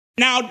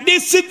Now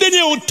this is the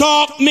new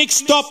talk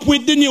mixed up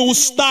with the new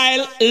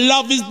style.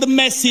 Love is the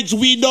message,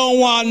 we don't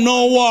want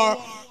no war.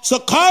 So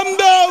calm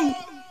down.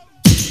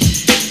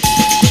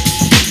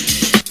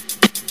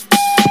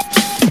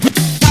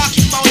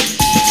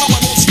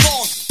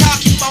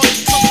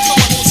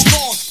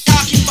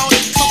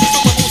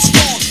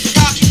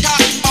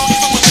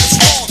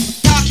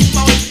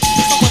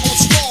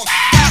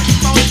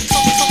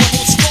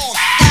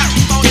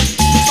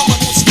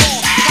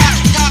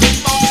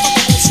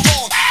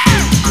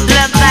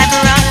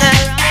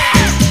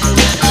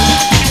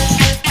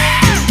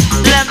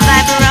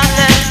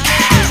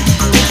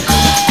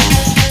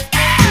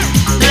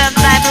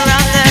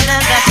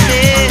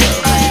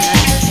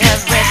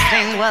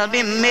 Will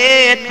be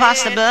made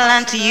possible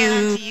unto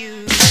you.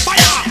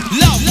 Fire!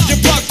 Love your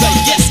brother,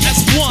 yes, as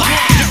one.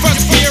 Your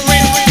first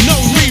fearing, no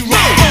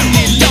rerun.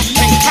 Only love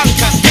can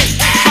conquer hate.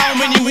 How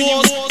many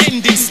wars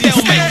ending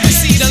stalemate?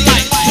 See the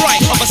light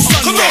bright of a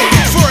sunray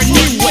for a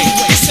new way.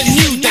 It's a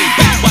new day,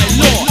 backed by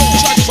law,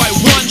 judged by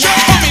one.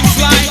 Coming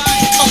fly,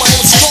 come on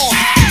strong.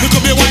 You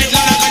could be white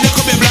lad and you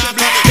could be black.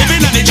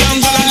 Living in the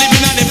jungle and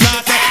living on the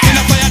flat. In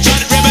a fire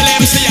chat, rebel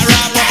MC a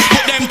rapper.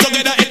 Put them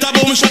together, it a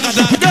boom shaka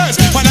that. Girls,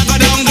 when I go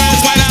down, girls,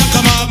 why not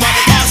come up?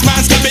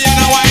 Horseman's can be in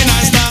a wine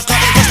and stock.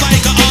 Just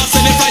like a horse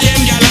in the fire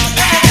and gallop.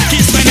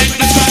 Kiss my neck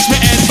and scratch my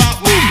head back.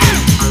 Boom.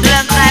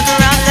 Love like a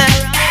rocker.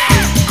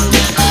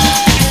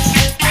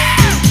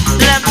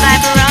 Love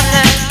like a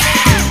rocker.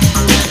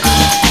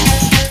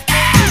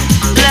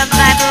 Love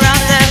like a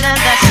rocker,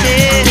 that's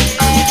it.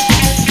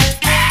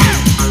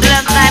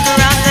 Love like a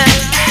rocker.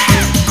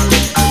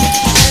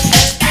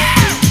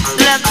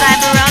 Love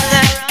like a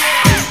rocker.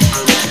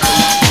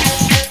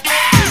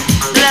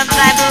 Love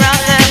like a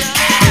rocker.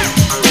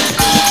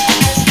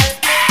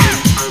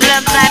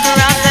 Love like a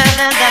rocker,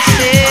 that's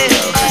it.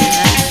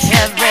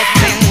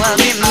 Everything will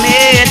be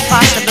made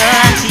possible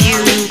unto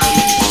you.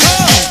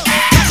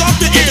 Cock up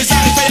your ears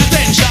and pay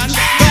attention.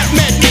 God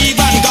made Eve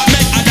and God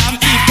made Adam.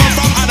 Eve come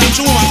from Adam,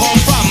 woman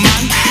come from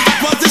man. That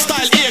was the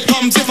style, here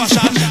comes the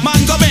fashion.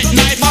 Man go make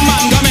knife and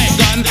man go make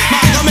gun.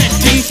 Man go make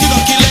things, you go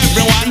kill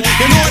everyone.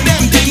 You know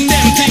them thing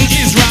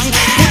is wrong.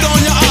 Put down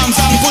your arms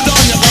and put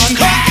down your gun.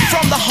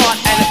 From the heart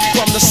and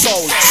from the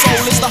soul.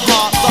 Soul is the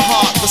heart,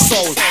 the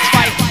soul.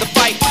 Fight the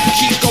fight,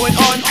 keep going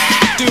on.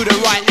 Do the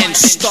right and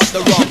stop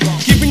the wrong.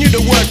 Giving you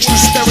the word true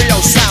stereo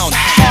sound.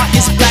 Heart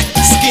is black,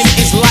 skin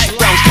is light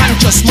brown.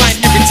 Conscious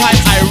mind every time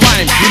I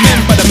rhyme.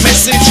 Remember the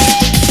message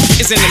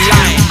is in the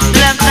line.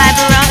 Love like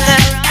a rocker.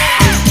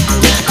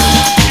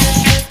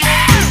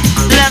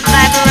 Love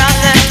like a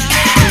rocker.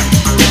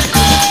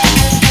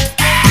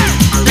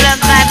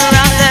 Love like a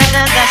rocker,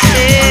 that's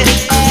it.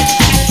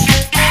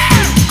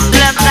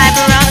 Love like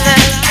a rocker.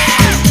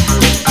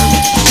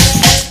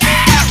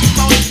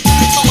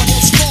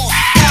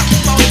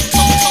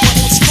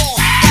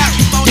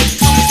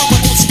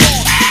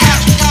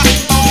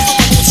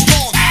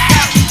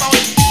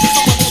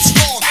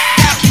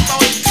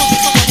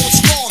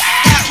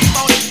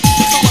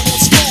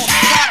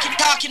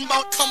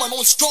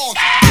 Strong.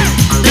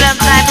 Love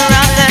like a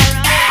rocker.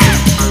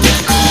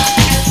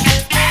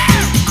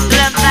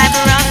 Love like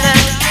a rocker.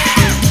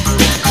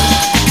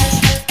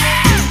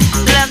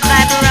 Love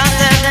like a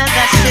rocker,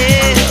 that's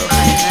it.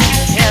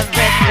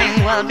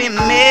 Everything will be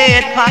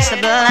made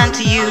possible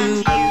unto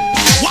you.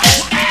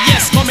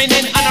 Yes, coming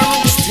in on a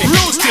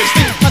roasted.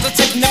 Think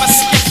positive, never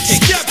skip.